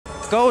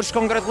Coach,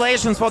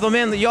 congratulations for the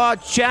win. Your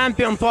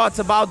champion thoughts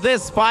about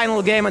this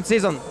final game and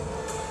season.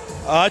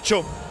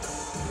 Ačiū.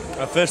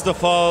 First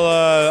of all,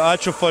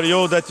 ačiū for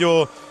you that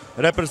you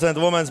represent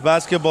women's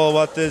basketball,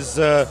 what is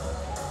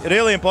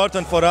really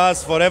important for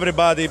us, for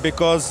everybody,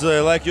 because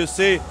like you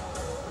see,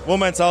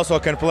 women also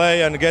can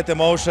play and get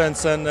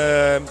emotions, and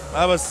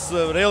I was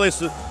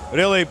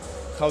really,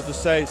 how to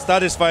say,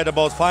 satisfied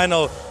about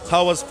final,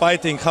 how was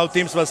fighting, how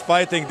teams was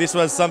fighting. This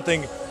was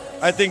something,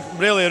 I think,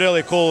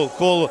 really cool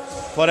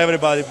for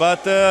everybody.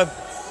 But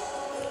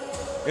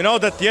you know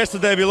that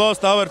yesterday we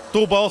lost our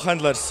two ball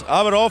handlers.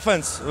 Our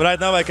offense, right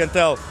now I can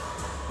tell,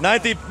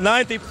 90.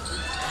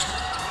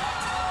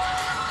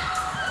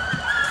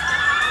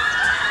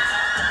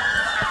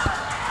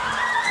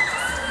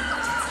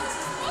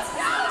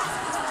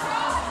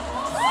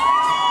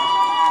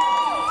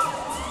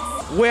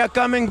 We are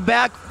coming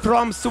back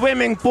from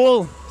swimming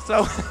pool.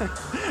 So,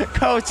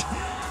 Coach,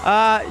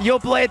 you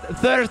played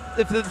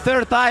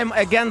third time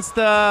against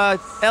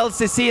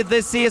LCC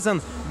this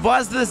season.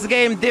 Was this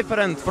game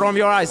different from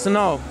your eyes?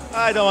 No.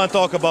 I don't want to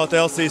talk about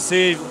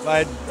LCC.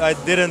 I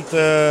didn't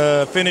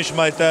finish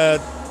my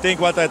thing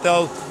what I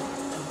tell.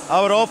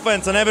 Our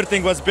offense and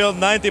everything was built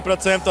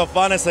 90% of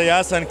Vanessa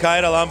Yasa and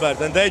Kyra Lambert,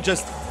 and they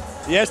just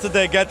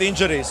yesterday get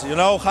injuries. You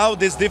know how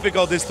this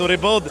difficult is to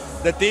rebuild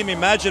the team.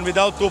 Imagine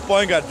without 2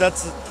 point guards.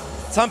 That's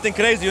something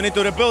crazy. You need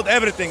to rebuild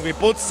everything. We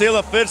put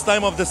Sila first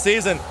time of the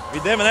season. We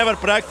never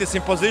practice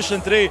in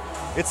position 3.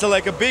 It's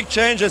like a big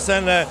changes,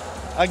 and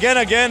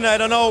again, I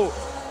don't know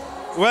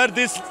where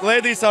these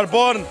ladies are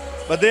born,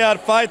 but they are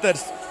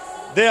fighters.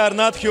 They are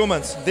not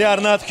humans. They are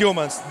not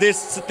humans.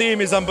 This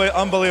team is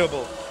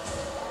unbelievable.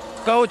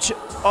 Coach,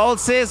 all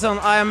season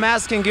I am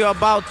asking you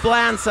about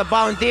plans,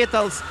 about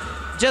details.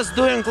 Just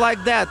doing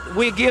like that,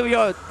 we give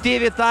you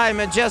TV time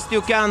and just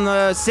you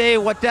can say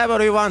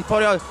whatever you want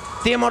for your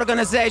team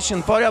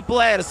organization, for your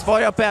players, for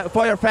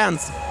your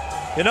fans.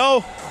 You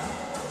know,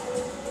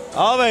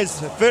 always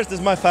first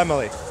is my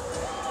family.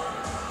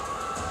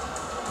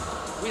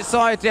 We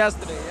saw it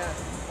yesterday, yeah.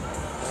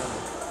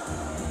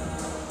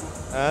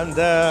 And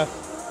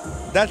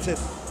that's it.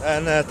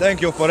 And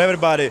thank you for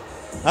everybody.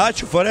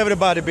 Ačiū for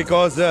everybody,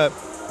 because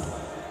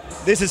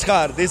this is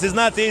hard. This is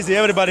not easy.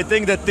 Everybody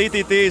think that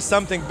TTT is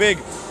something big.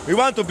 We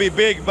want to be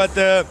big, but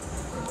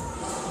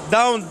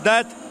down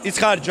that, it's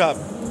hard job.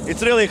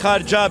 It's really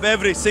hard job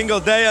every single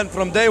day, and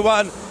from day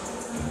one,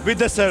 we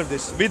deserve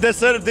this. We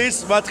deserve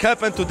this, what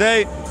happened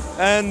today,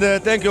 and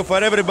thank you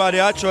for everybody.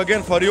 Ačiū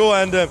again for you,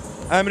 and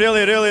I'm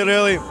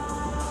really,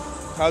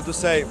 how to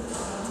say,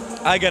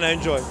 I'm gonna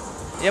enjoy.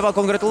 Eva,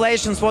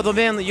 congratulations for the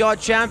win. Your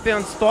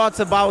champions' thoughts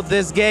about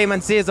this game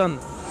and season.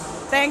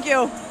 Thank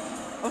you.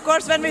 Of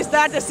course, when we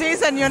start the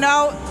season, you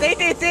know,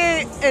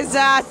 TTT is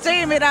a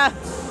team with a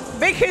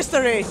big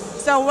history.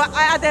 So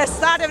at the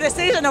start of the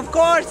season, of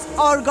course,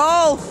 our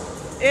goal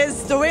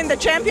is to win the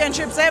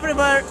championships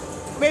everywhere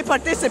we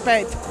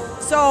participate.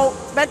 So,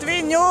 but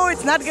we knew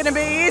it's not going to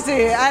be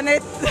easy, and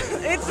it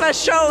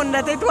was shown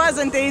that it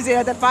wasn't easy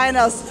at the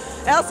finals.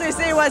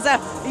 LCC was a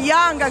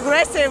young,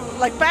 aggressive,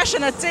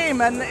 passionate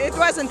team, and it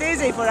wasn't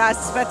easy for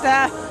us, but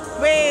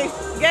we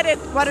get it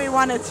what we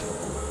wanted.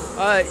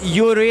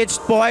 You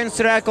reached points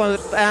record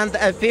and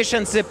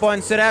efficiency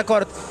points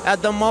record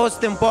at the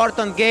most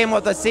important game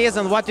of the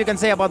season. What you can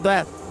say about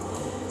that?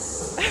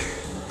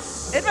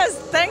 It was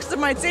thanks to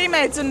my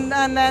teammates and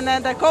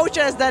the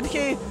coaches that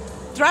he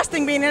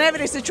trusting me in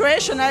every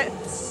situation.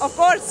 Of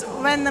course,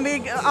 when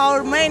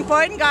our main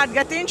point guard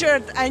got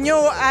injured, I knew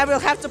I will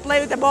have to play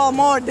with the ball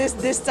more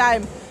this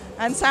time,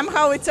 and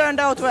somehow it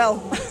turned out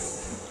well.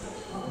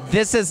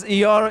 This is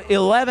your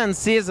 11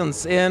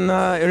 seasons in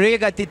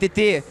Rygos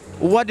TTT.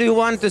 What do you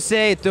want to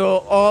say to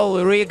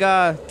all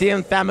Riga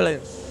team family?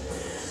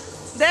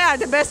 They are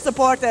the best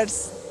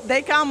supporters.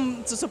 They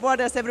come to support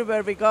us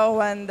everywhere we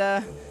go, and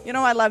you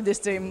know, I love this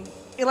team.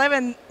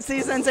 11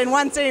 seasons in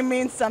one team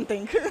means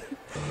something.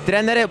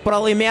 Treneri,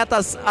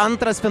 pralaimėtas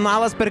antras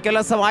finalas per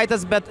kelias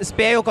savaitės, bet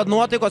spėjau, kad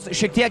nuotaikos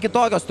šiek tiek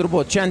kitokios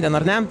turbūt šiandien,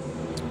 ar ne?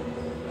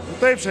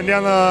 Taip,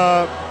 šiandien,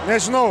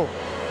 nežinau.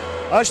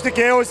 Aš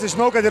tikėjausi,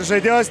 žinau, kad ir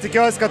žaidėjos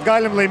tikėjausi, kad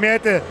galim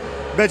laimėti,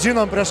 bet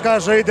žinom, prieš ką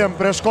žaidėm,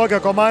 prieš kokią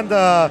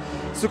komandą,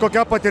 su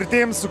kokia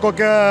patirtim, su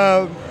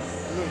kokio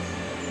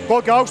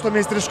aukšto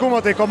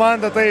meistriškumo tai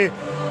komanda. Tai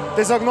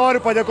tiesiog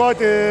noriu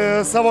padėkoti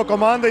savo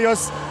komandai,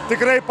 jos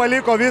tikrai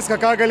paliko viską,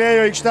 ką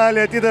galėjo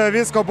aikštelėje, atidavė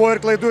visko, buvo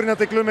ir klaidų, ir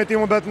netaiklių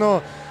metimų, bet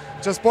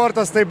čia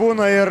sportas tai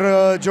būna, ir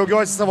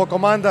džiaugiuosi savo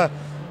komandą.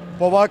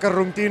 Po vakar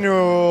rungtynių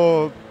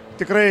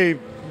tikrai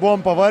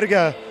buvom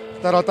pavargę,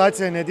 ta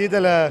rotacija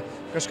nedidelė,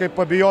 kažkaip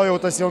pabijojau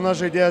tas jaunas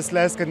žaidėjas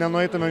leis, kad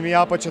nenueitumėm į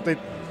apačią, tai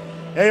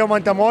ėjom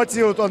ant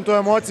emocijų, ant tų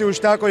emocijų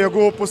užteko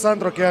jėgų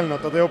pusantro kėlinio,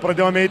 tada jau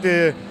pradėjom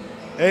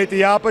eiti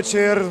į apačią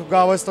ir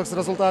gavosi toks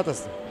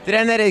rezultatas.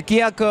 Treneri,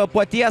 kiek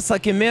paties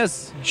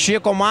akimis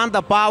ši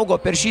komanda paaugo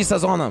per šį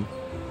sezoną?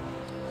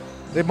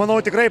 Taip, manau,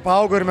 tikrai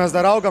paaugo, ir mes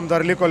dar augam,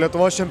 dar liko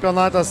Lietuvos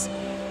čempionatas,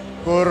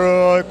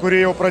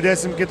 kurį jau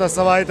pradėsim kitą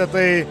savaitę,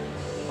 tai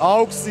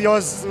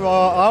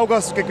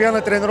auga su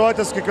kiekviena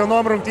treniruotė, su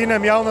kiekvienom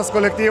rungtynėm, jaunas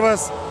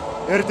kolektyvas,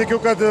 ir tikiu,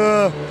 kad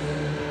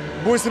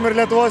būsim ir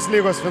Lietuvos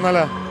lygos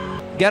finale.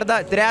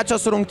 Gerda, 3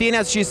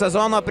 rungtynės šį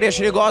sezoną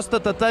prieš Rygos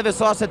TTT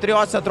visose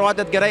 3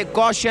 atrodėt gerai.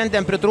 Ko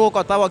šiandien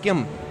pritrūko tavo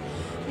akim?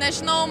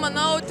 Nežinau,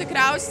 manau,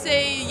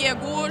 tikriausiai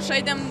jėgų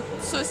žaidėm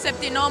su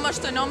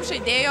 7-8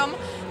 žaidėjom,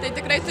 tai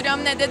tikrai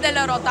turėjom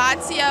nedidelę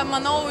rotaciją,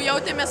 manau,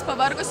 jautėmės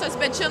pavargusios,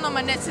 bet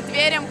žinoma,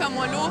 neatsitvėrėm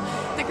kamuolių,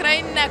 tikrai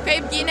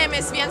nekaip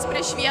gynėmės viens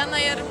prieš vieną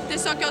ir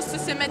tiesiog jos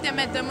susimetė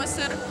metimus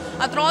ir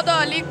atrodo,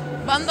 lyg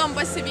bandom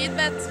pasivyti,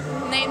 bet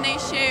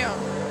neišėjo.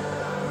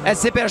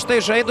 Esi prieš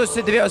tai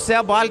žaidusi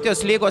 2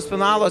 Baltijos lygos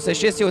finaluose,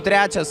 šis jau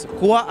 3.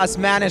 Kuo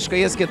asmeniškai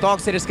jis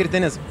kitoks ir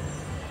išskirtinis?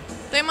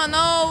 Tai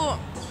manau,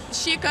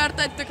 šį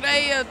kartą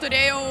tikrai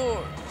turėjau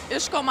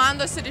iš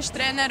komandos ir iš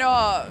trenerio,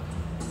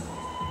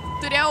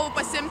 turėjau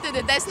pasimti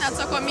didesnę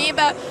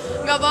atsakomybę,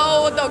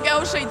 gavau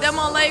daugiau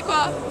žaidimo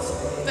laiko.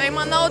 Tai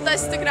manau,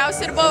 tas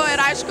tikriausiai ir buvo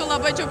ir aišku,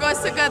 labai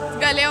džiaugiuosi, kad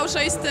galėjau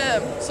žaisti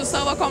su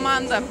savo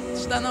komanda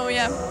šitą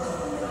naują.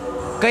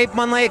 Kaip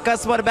manai,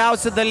 kas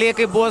svarbiausi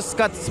dalykai bus,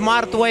 kad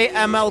Smartway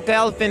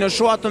MLKL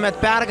finišuotumėt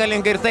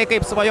pergalingai ir tai,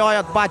 kaip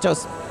svajojat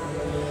pačios?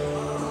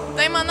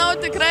 Tai manau,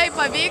 tikrai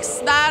pavyks,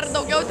 dar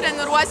daugiau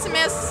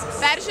treniruosimės,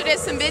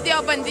 peržiūrėsim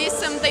video,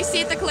 bandysim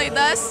taisyti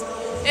klaidas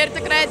ir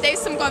tikrai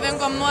ateisim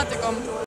kovingom nuotaikom.